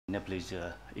Nepalese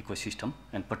ecosystem,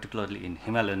 and particularly in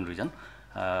Himalayan region.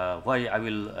 Why I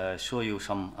will show you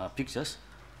some pictures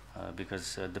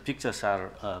because the pictures are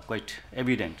quite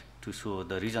evident to show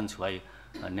the reasons why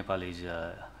Nepal is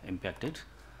impacted.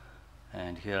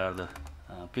 And here are the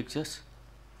pictures.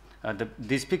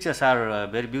 These pictures are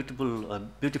very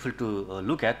beautiful to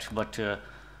look at, but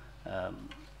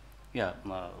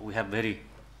we have very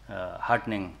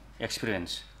heartening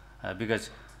experience because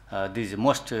these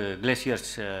most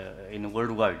glaciers in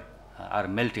worldwide are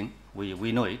melting.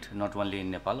 We know it, not only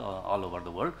in Nepal, all over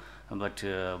the world, but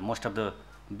most of the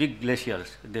big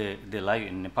glaciers, they lie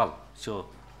in Nepal. So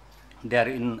they are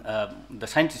in, the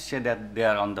scientists say that they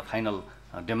are on the final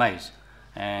demise,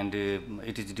 and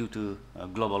it is due to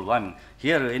global warming.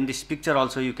 Here in this picture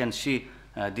also you can see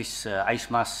this ice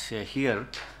mass here.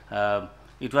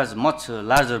 It was much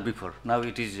larger before. Now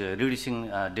it is reducing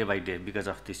day by day because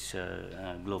of this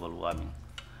global warming.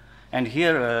 And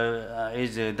here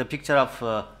is the picture of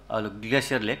a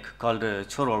glacier lake called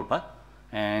Chorolpa,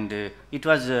 and it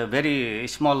was very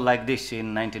small like this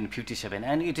in 1957,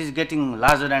 and it is getting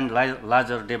larger and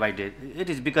larger day by day. It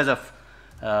is because of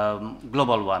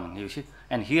global warming, you see.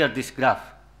 And here this graph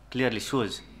clearly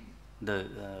shows the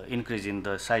increase in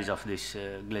the size of this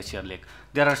glacier lake.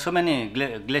 There are so many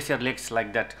glacier lakes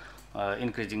like that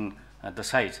increasing the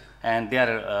size, and they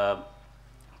are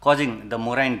causing the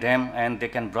moraine dam, and they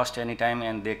can burst anytime,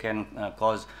 and they can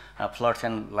cause floods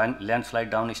and landslide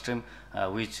downstream,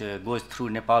 which goes through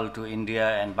Nepal to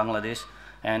India and Bangladesh.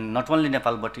 And not only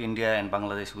Nepal, but India and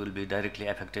Bangladesh will be directly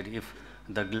affected if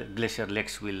the glacier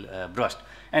lakes will burst.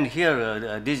 And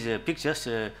here these pictures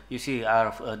you see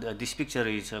are this picture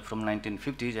is from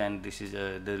 1950s, and this is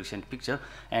the recent picture.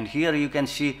 And here you can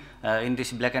see in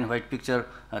this black and white picture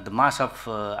the mass of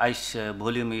ice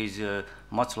volume is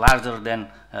much larger than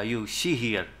you see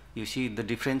here. You see the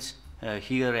difference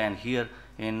here and here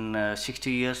in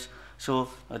 60 years. So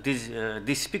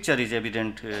this picture is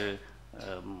evident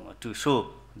to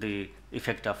show the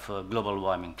effect of global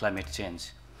warming, climate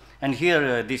change. And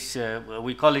here this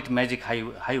we call it magic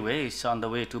highway. It's on the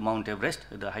way to Mount Everest,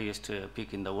 the highest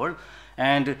peak in the world.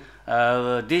 And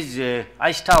these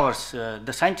ice towers,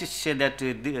 the scientists say that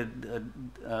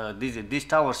these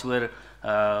towers were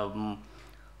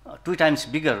 2 times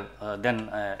bigger than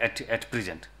at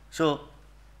present. So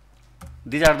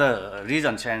these are the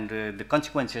reasons and the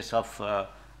consequences of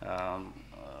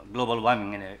global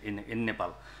warming in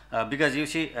Nepal. Because you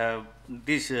see,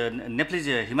 this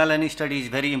Nepalese Himalayan study is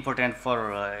very important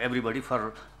for everybody,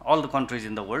 for all the countries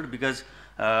in the world, because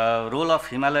role of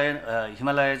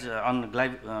Himalayas on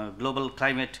global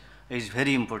climate is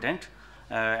very important.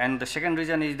 And the second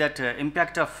reason is that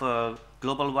impact of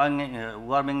global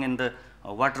warming in the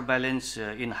water balance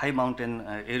in high mountain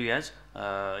areas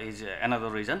is another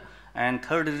reason. And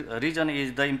third reason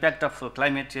is the impact of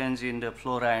climate change in the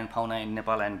flora and fauna in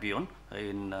Nepal and beyond,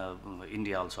 in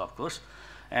India also, of course.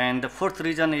 And the fourth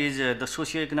reason is the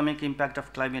socio-economic impact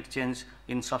of climate change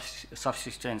in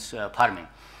subsistence farming.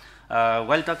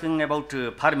 While talking about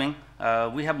farming,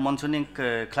 we have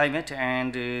monsoonic climate,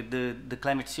 and the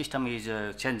climate system is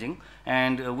changing,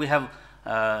 and we have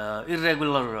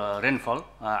irregular rainfall.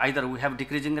 Either we have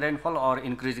decreasing rainfall or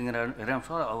increasing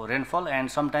rainfall,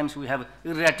 and sometimes we have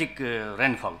erratic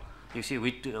rainfall, you see,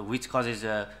 which causes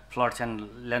floods and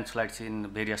landslides in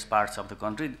various parts of the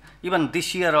country. Even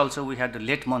this year also we had a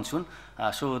late monsoon,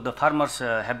 so the farmers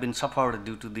have been suffered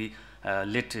due to the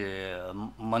late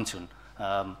monsoon.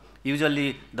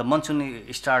 Usually the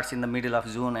monsoon starts in the middle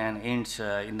of June and ends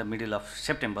in the middle of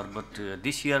September, but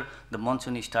this year the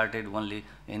monsoon started only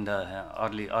in the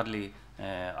early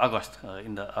August,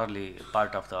 in the early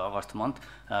part of the August month.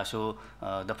 So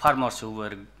the farmers who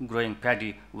were growing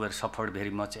paddy were suffered very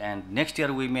much, and next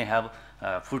year we may have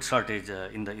food shortage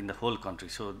in the whole country.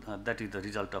 So that is the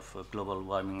result of global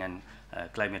warming and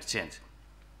climate change.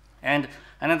 And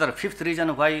another fifth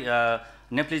reason why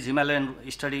Nepalese Himalayan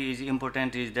study is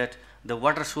important is that the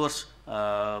water source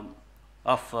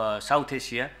of South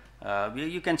Asia,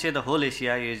 you can say the whole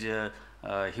Asia is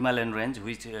Himalayan range,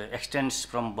 which extends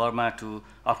from Burma to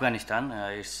Afghanistan.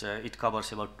 It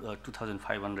covers about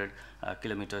 2,500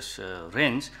 kilometers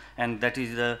range, and that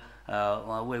is the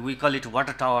we call it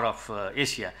water tower of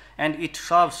Asia, and it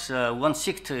serves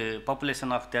 1/6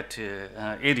 population of that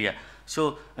area.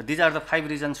 So these are the 5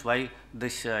 reasons why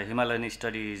this Himalayan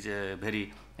study is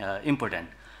very important.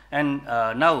 And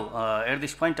now at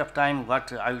this point of time,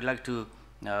 what I would like to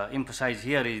emphasize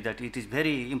here is that it is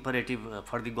very imperative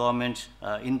for the governments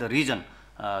in the region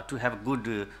to have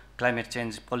good climate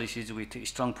change policies with a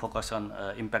strong focus on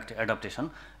impact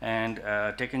adaptation. And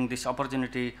taking this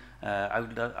opportunity, I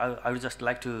would just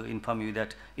like to inform you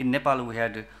that in Nepal we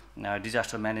had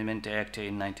Disaster Management Act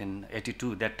in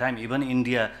 1982. That time even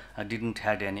India didn't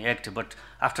had any act, but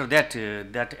after that,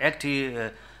 that act,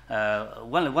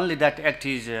 only that act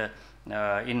is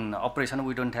in operation.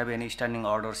 We don't have any standing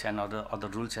orders and other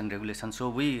rules and regulations. So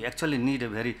we actually need a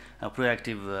very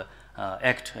proactive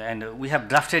act, and we have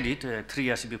drafted it 3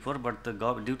 years before, but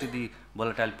due to the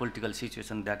volatile political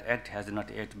situation, that act has not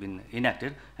yet been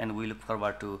enacted, and we look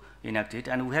forward to enact it.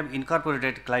 And we have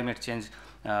incorporated climate change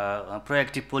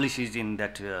proactive policies in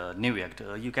that new act.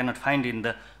 You cannot find in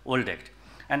the old act.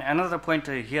 And another point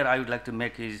here I would like to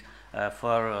make is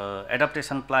for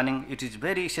adaptation planning, it is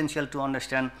very essential to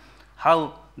understand how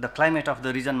the climate of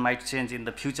the region might change in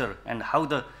the future, and how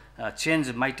the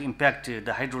change might impact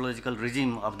the hydrological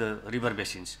regime of the river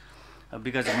basins,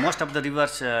 because most of the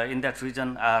rivers in that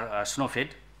region are snow-fed,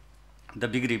 the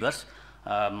big rivers,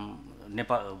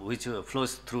 Nepal, which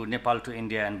flows through Nepal to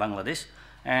India and Bangladesh.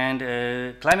 And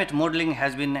climate modeling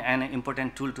has been an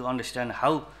important tool to understand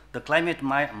how the climate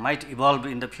might evolve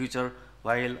in the future,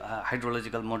 while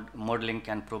hydrological modeling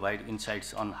can provide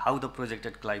insights on how the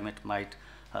projected climate might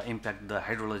impact the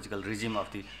hydrological regime of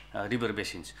the river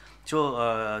basins.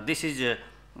 So this is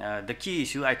the key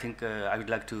issue I think I would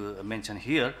like to mention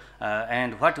here.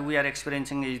 And what we are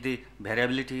experiencing is the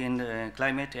variability in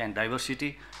climate and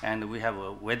diversity, and we have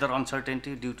weather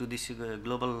uncertainty due to this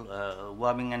global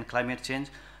warming and climate change.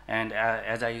 And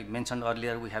as I mentioned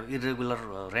earlier, we have irregular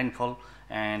rainfall,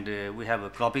 and we have a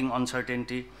cropping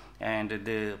uncertainty, and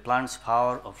the plants,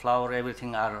 flower,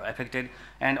 everything are affected.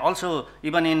 And also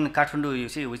even in Kathmandu, you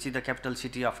see, which is the capital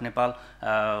city of Nepal,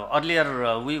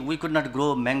 earlier we could not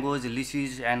grow mangoes,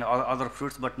 lychees and other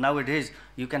fruits, but nowadays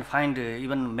you can find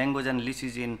even mangoes and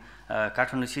lychees in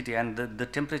Kathmandu city, and the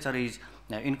temperature is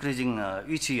increasing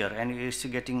each year, and it's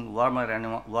getting warmer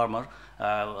and warmer.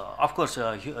 Of course,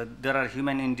 there are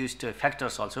human induced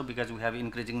factors also, because we have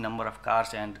increasing number of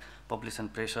cars and population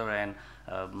pressure, and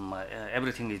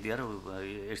everything is there.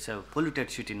 It's a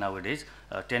polluted city nowadays.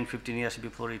 10-15 years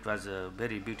before, it was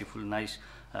very beautiful, nice,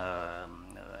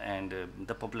 and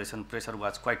the population pressure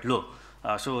was quite low.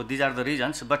 So these are the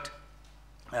reasons. But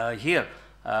here,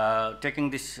 taking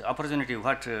this opportunity,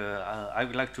 what I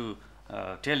would like to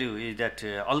tell you is that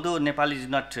although Nepal is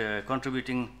not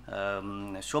contributing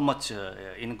so much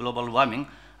in global warming,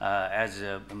 as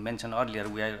mentioned earlier,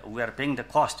 we are paying the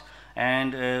cost.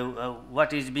 And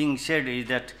what is being said is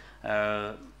that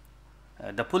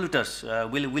the polluters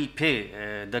will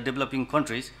pay the developing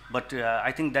countries, but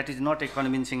I think that is not a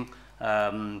convincing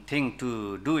thing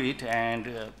to do it. And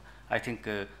I think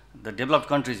the developed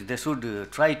countries, they should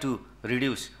try to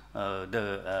reduce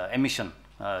the emission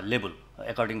level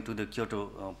according to the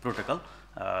Kyoto Protocol.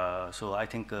 So I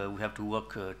think we have to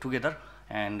work together,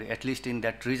 and at least in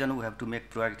that region we have to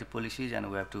make proactive policies, and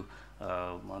we have to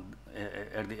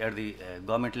at the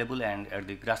government level and at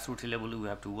the grassroots level we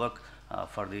have to work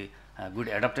for the good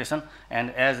adaptation. And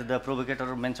as the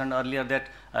provocator mentioned earlier, that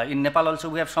in Nepal also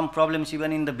we have some problems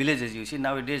even in the villages. You see,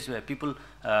 nowadays people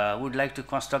would like to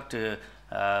construct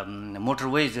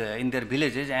motorways in their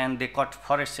villages, and they cut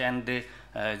forests, and they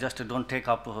just don't take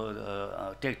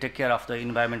care of the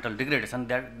environmental degradation.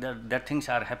 That things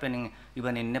are happening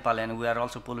even in Nepal, and we are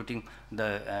also polluting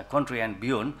the country and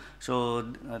beyond. So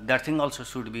that thing also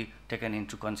should be taken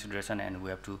into consideration, and we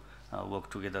have to work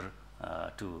together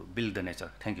to build the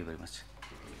nature. Thank you very much.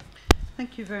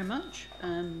 Thank you very much,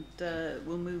 and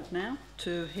we'll move now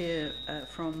to hear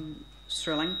from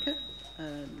Sri Lanka.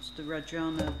 Mr.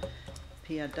 Rajana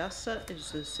Piyadasa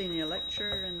is a senior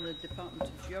lecturer in the Department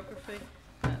of Geography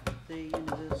at the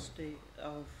University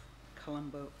of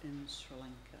Colombo in Sri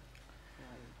Lanka.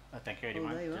 Thank you very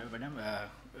much, madam.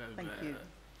 Thank you.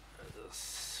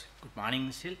 Good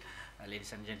morning, still,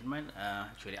 ladies and gentlemen.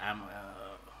 Actually, I'm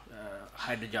a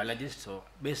hydrogeologist, so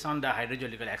based on the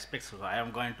hydrogeological aspects, so I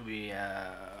am going to be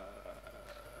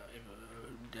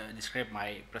describe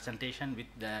my presentation with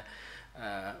the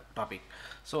topic.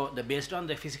 So based on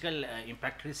the physical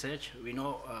impact research, we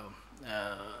know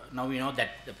now we know that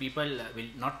the people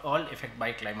will not all affected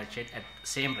by climate change at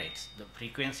same rates, the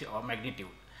frequency or magnitude.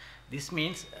 This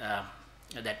means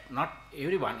that not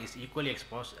everyone is equally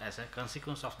exposed as a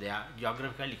consequence of their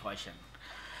geographical equation.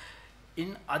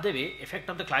 In other way, effect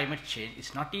of the climate change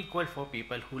is not equal for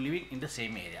people who living in the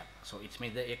same area. So it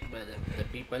means the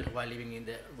people who are living in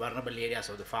the vulnerable areas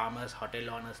of the farmers, hotel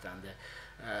owners, and the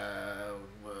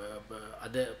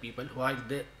other people who are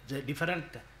in the different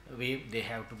way, they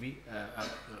have to be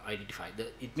identified.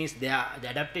 It means the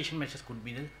adaptation measures could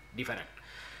be different.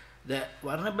 The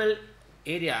vulnerable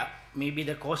area may be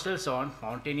the coastal zone,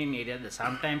 mountainous area, the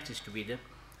sometimes is to be the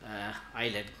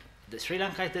island. The Sri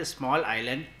Lanka is a small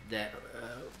island. The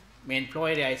main flow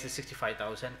area is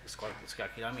 65,000 square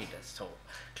kilometers. So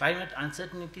climate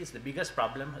uncertainty is the biggest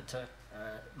problem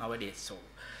nowadays. So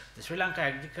the Sri Lanka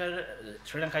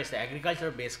is the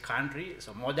agriculture-based country.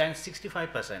 So more than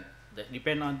 65%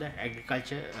 depend on the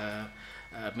agriculture,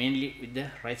 mainly with the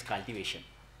rice cultivation.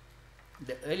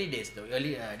 The early days, the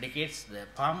early decades, the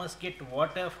farmers get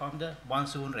water from the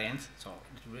monsoon rains. So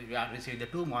we are receiving the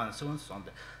two monsoons on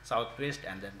the southwest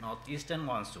and the northeastern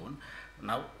monsoon.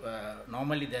 Now,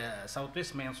 normally the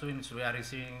southwest monsoons we are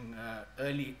receiving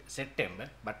early September,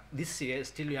 but this year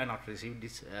still we are not receiving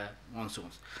these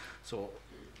monsoons. So,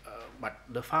 but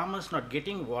the farmers not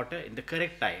getting water in the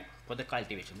correct time for the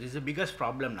cultivation. This is the biggest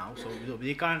problem now. So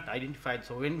we can't identify.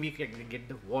 So when we can get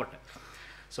the water.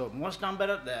 So mostly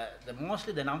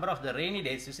the number of the rainy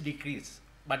days is decreased,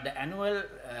 but the annual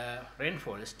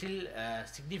rainfall is still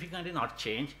significantly not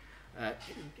changed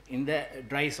in the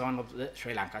dry zone of the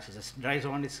Sri Lanka. So the dry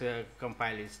zone is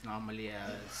compiled is normally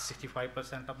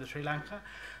 65% of the Sri Lanka,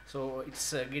 so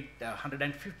it's get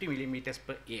 150 millimeters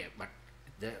per year. But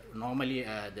normally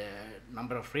the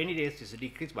number of rainy days is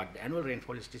decreased, but the annual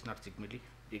rainfall is not significantly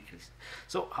decreased.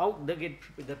 So how they get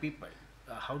the people?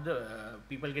 How the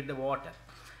people get the water?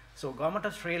 So government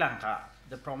of Sri Lanka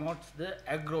promotes the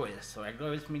agro wells. So agro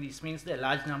wells means the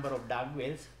large number of dug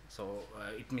wells. So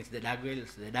it means the dug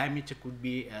wells, the diameter could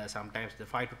be sometimes the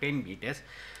 5 to 10 meters.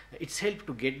 It's helped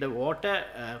to get the water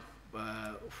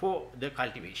for the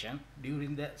cultivation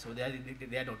during the, so they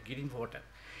are not getting water.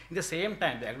 In the same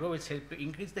time, the agro wells help to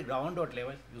increase the groundwater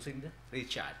level using the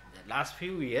recharge. The last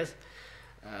few years,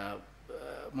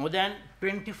 more than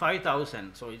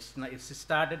 25,000. So it's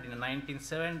started in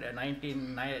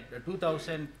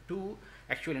 2002.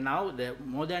 Actually, now the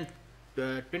more than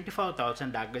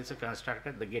 24,000 dug wells are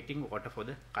constructed. The getting water for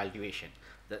the cultivation.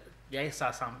 There is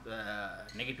some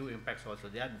negative impacts also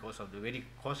there because of the very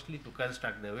costly to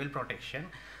construct the well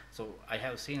protection. So I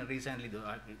have seen recently,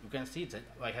 you can see that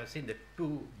I have seen the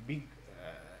two big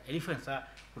elephants are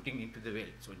putting into the well.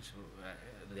 So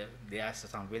there are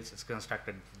some wells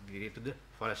constructed to the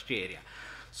forestry area.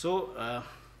 So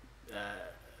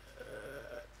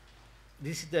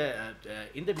this is the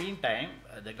in the meantime,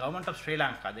 the government of Sri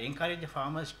Lanka they encourage the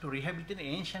farmers to rehabilitate the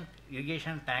ancient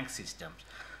irrigation tank systems.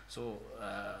 So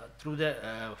through the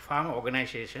farm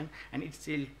organization, and it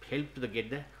will help to get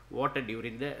the water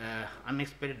during the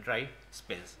unexpected dry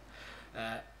spells.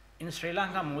 In Sri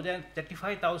Lanka, more than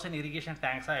 35,000 irrigation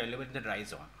tanks are available in the dry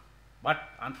zone, but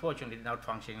unfortunately not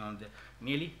functioning on the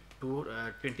nearly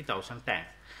 20,000 tanks.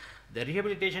 The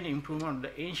rehabilitation improvement of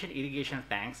the ancient irrigation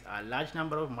tanks, a large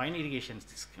number of mine irrigation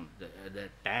systems, the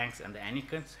tanks and the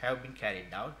anecones have been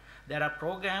carried out. There are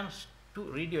programs to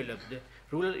redevelop the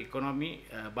rural economy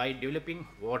by developing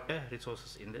water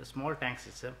resources in the small tank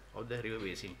system of the river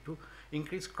basin to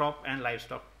increase crop and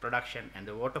livestock production and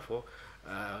the water for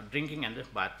drinking and the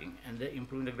bathing, and the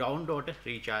improving the groundwater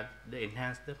recharge, the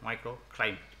enhance the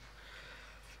microclimate.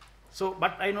 So,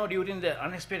 but I know during the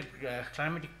unexpected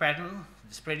climatic pattern,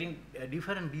 spreading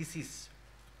different diseases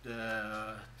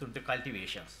through the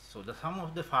cultivations. So, some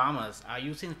of the farmers are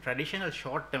using traditional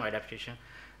short-term adaptation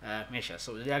measures.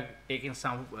 So, they are taking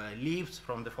some leaves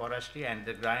from the forestry and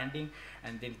the grinding,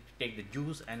 and then take the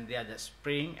juice and they are the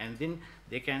spraying, and then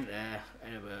they can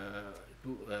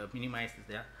minimize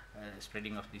the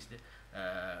spreading of these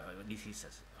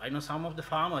diseases. I know some of the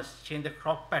farmers change the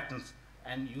crop patterns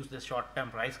and use the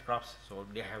short-term rice crops. So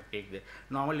they have take the,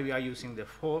 normally we are using the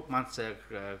 4 months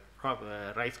crop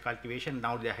rice cultivation.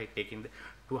 Now they are taking the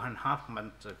 2.5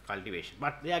 months cultivation,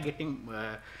 but they are getting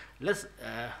less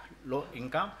low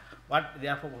income. But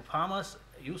therefore farmers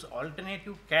use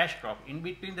alternative cash crop in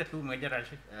between the two major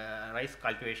rice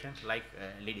cultivations like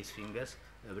lady's fingers,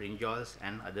 brinjals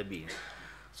and other beans.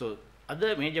 So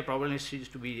other major problem is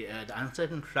to be the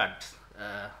uncertain floods.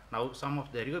 Now some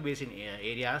of the river basin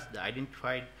areas, the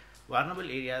identified vulnerable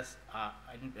areas are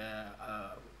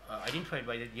identified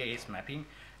by the GIS mapping,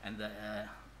 and the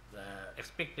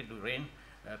expected to rain,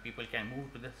 people can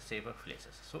move to the safer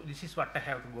places. So this is what I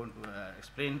have to go to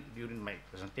explain during my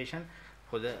presentation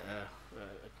for the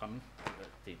coming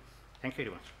theme. Thank you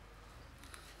very much.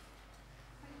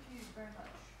 Thank you very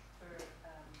much for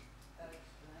that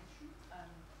explanation. And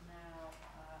now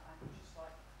I would just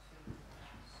like to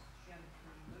ask Jianfu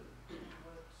Lu, who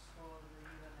works for the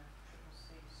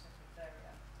UNFCCC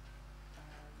Secretariat, to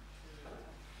have a few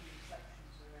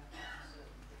reflections around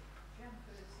uncertainty.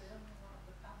 Jianfu is the only one of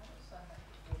the panelists I met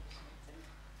before this meeting,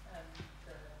 and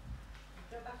we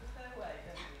go back a fair way,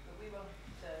 don't we? But we won't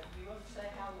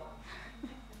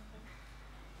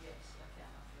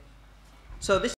So this